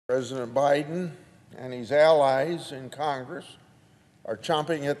President Biden and his allies in Congress are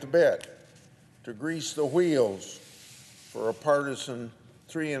chomping at the bit to grease the wheels for a partisan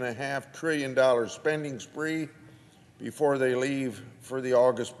 $3.5 trillion spending spree before they leave for the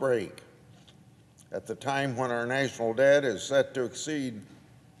August break. At the time when our national debt is set to exceed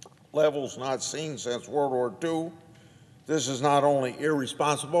levels not seen since World War II, this is not only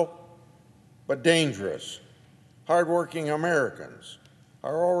irresponsible, but dangerous. Hardworking Americans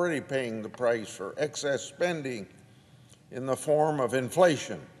are already paying the price for excess spending in the form of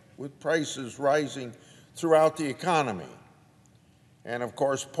inflation, with prices rising throughout the economy. And of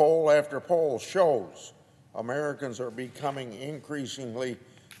course, poll after poll shows Americans are becoming increasingly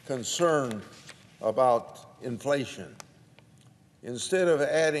concerned about inflation. Instead of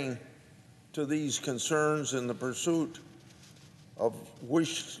adding to these concerns in the pursuit of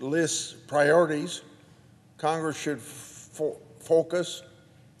wish list priorities, Congress should focus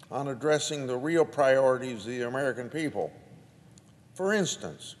on addressing the real priorities of the American people. For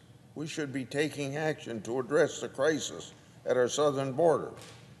instance, we should be taking action to address the crisis at our southern border.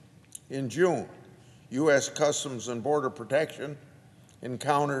 In June, U.S. Customs and Border Protection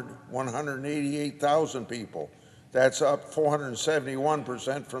encountered 188,000 people. That's up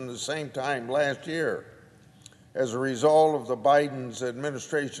 471% from the same time last year. As a result of the Biden's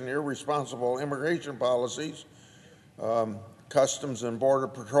administration's irresponsible immigration policies, Customs and Border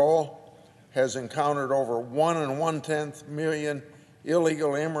Patrol has encountered over 1 1/10 million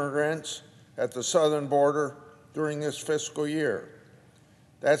illegal immigrants at the southern border during this fiscal year.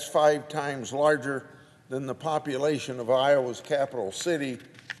 That's 5 times larger than the population of Iowa's capital city,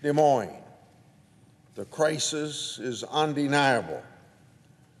 Des Moines. The crisis is undeniable,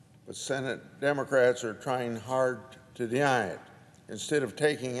 but Senate Democrats are trying hard to deny it. Instead of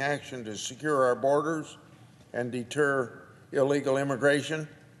taking action to secure our borders and deter illegal immigration,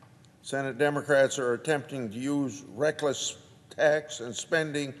 Senate Democrats are attempting to use reckless tax and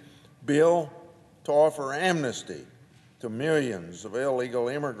spending bill to offer amnesty to millions of illegal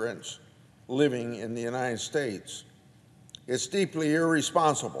immigrants living in the United States. It's deeply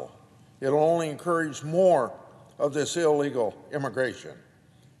irresponsible. It'll only encourage more of this illegal immigration,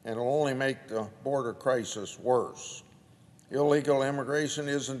 and it'll only make the border crisis worse. Illegal immigration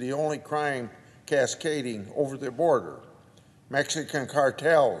isn't the only crime cascading over the border. Mexican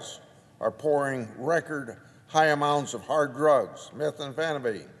cartels are pouring record high amounts of hard drugs,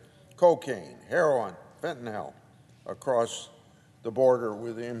 methamphetamine, cocaine, heroin, fentanyl, across the border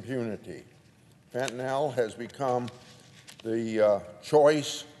with impunity. Fentanyl has become the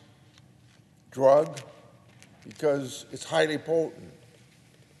choice drug because it's highly potent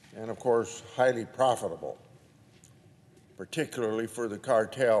and, of course, highly profitable, particularly for the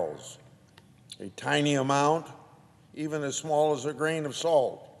cartels. A tiny amount, even as small as a grain of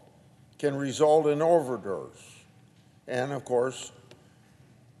salt, can result in overdose and, of course,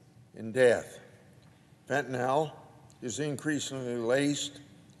 in death. Fentanyl is increasingly laced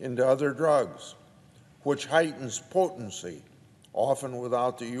into other drugs, which heightens potency, often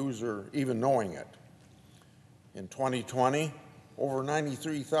without the user even knowing it. In 2020, over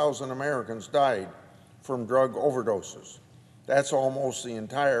 93,000 Americans died from drug overdoses. That's almost the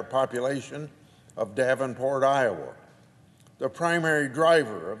entire population of Davenport, Iowa. The primary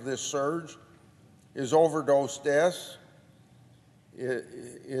driver of this surge is overdose deaths,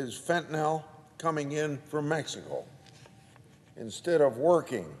 is fentanyl coming in from Mexico. Instead of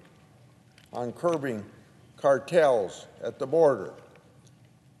working on curbing cartels at the border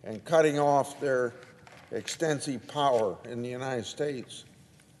and cutting off their extensive power in the United States,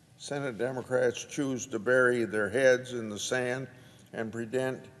 Senate Democrats choose to bury their heads in the sand and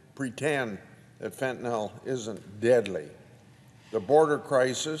pretend that fentanyl isn't deadly. The border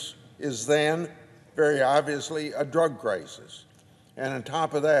crisis is then, very obviously, a drug crisis. And on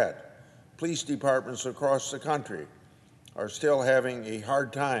top of that, police departments across the country are still having a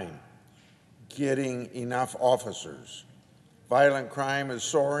hard time getting enough officers. Violent crime is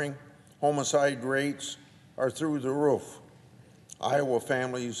soaring. Homicide rates are through the roof. Iowa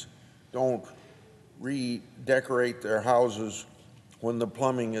families don't redecorate their houses when the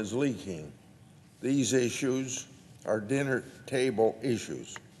plumbing is leaking. These issues are dinner table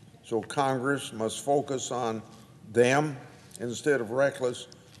issues. So Congress must focus on them instead of reckless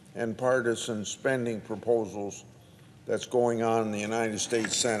and partisan spending proposals that's going on in the United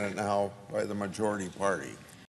States Senate now by the majority party.